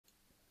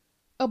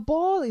A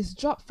ball is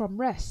dropped from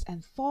rest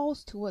and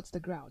falls towards the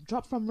ground.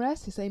 Drop from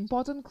rest is an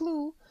important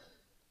clue.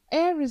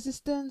 Air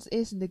resistance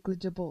is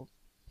negligible.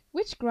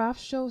 Which graph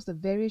shows the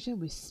variation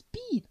with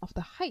speed of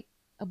the height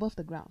above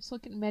the ground? So you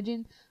can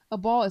imagine a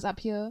ball is up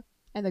here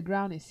and the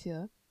ground is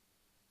here,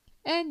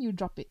 and you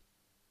drop it.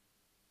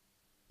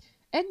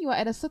 And you are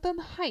at a certain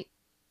height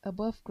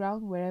above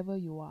ground wherever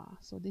you are.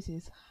 So this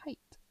is height.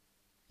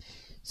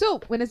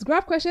 So when it's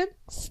graph question,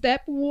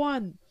 step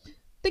 1.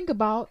 Think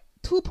about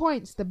 2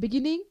 points, the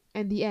beginning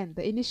and the end,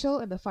 the initial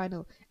and the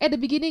final. At the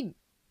beginning,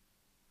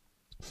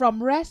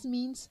 from rest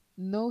means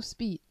no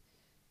speed.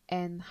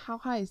 And how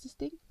high is this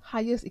thing?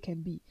 Highest it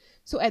can be.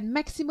 So at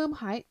maximum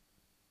height,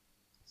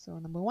 so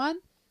number 1,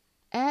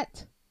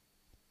 at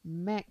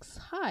max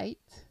height,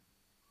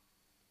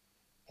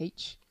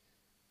 h,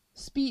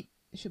 speed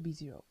should be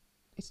 0.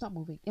 It's not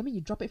moving. I mean,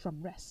 you drop it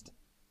from rest.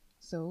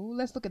 So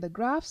let's look at the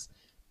graphs.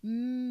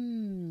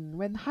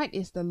 When height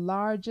is the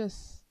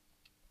largest,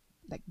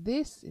 like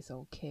this is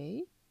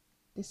okay.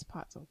 This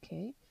part's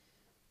okay.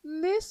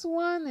 This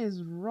one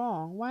is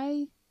wrong.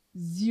 Why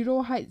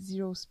 0 height,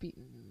 0 speed?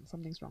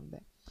 Something's wrong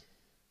there.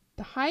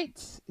 The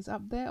height is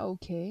up there,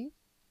 okay.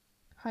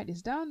 Height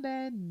is down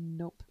there,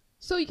 nope.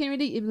 So you can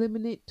really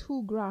eliminate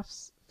 2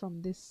 graphs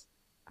from this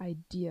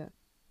idea.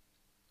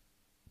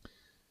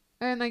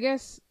 And I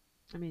guess,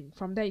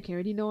 from there you can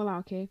already know,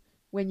 okay,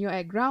 when you're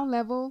at ground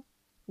level,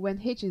 when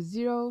h is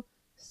 0,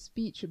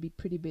 speed should be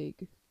pretty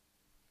big,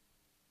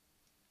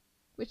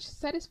 which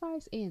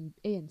satisfies A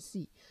and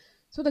C.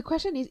 So the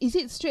question is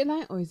it straight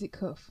line or is it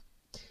curve?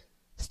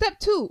 Step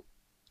 2,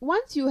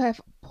 once you have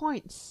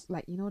points,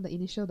 like, the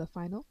initial, the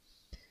final,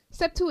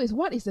 step 2 is,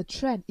 what is the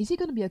trend? Is it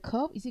going to be a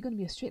curve? Is it going to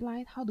be a straight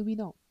line? How do we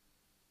know?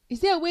 Is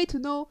there a way to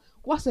know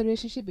what's the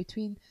relationship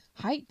between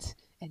height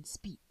and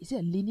speed? Is it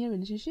a linear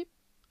relationship?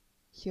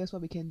 Here's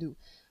what we can do.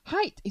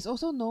 Height is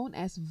also known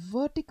as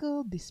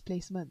vertical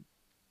displacement.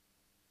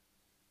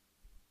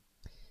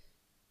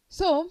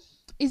 So,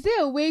 is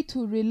there a way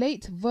to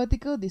relate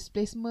vertical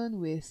displacement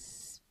with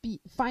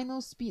speed,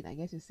 final speed, I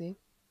guess you say?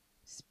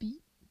 Speed?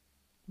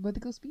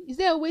 Vertical speed? Is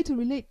there a way to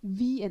relate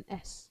V and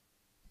S?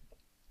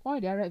 Why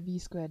did I write V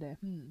squared there?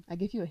 I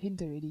gave you a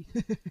hint already.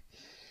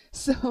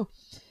 So,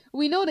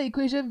 we know the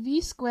equation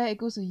V squared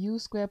equals to U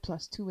squared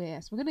plus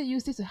 2AS. We're going to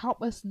use this to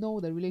help us know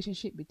the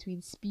relationship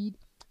between speed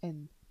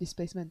and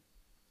displacement.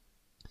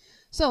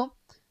 So,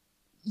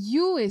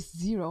 U is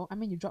 0,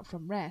 you drop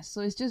from rest,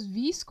 so it's just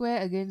V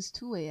squared against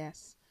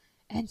 2AS.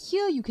 And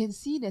here you can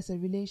see there's a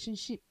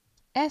relationship.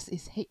 S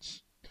is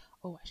H.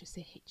 Oh, I should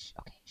say H.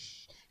 Okay,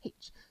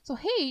 H. So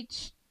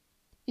H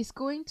is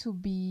going to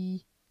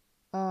be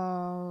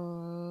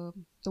the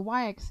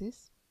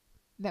y-axis.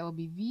 That will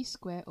be V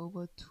squared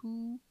over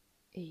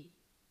 2A.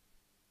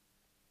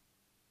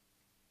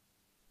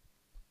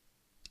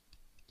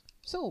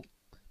 So,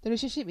 the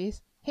relationship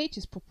is H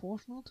is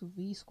proportional to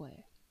V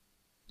squared.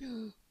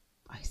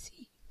 I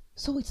see.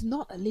 So it's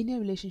not a linear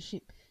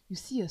relationship. You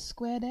see a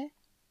square there?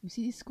 You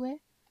see this square?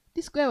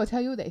 This square will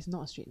tell you that it's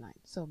not a straight line.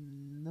 So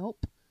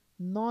nope,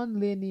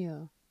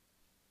 non-linear.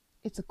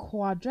 It's a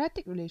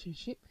quadratic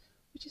relationship,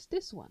 which is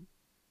this one.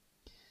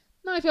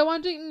 Now if you're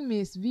wondering,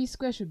 Miss, V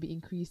square should be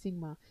increasing,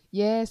 ma.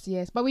 Yes,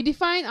 but we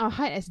define our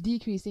height as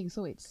decreasing,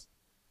 so it's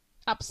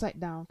upside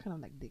down, kind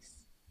of like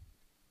this.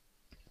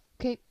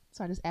 Okay,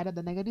 so I just added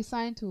the negative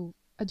sign to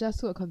adjust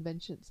to our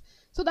conventions.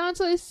 So the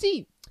answer is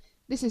C.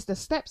 This is the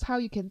steps how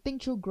you can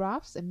think through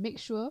graphs and make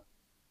sure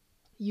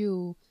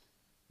you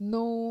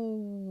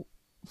know,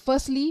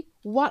 firstly,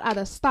 what are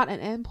the start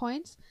and end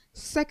points?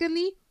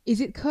 Secondly,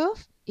 is it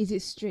curved? Is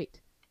it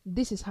straight?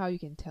 This is how you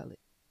can tell it.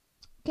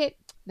 Okay,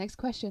 next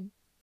question.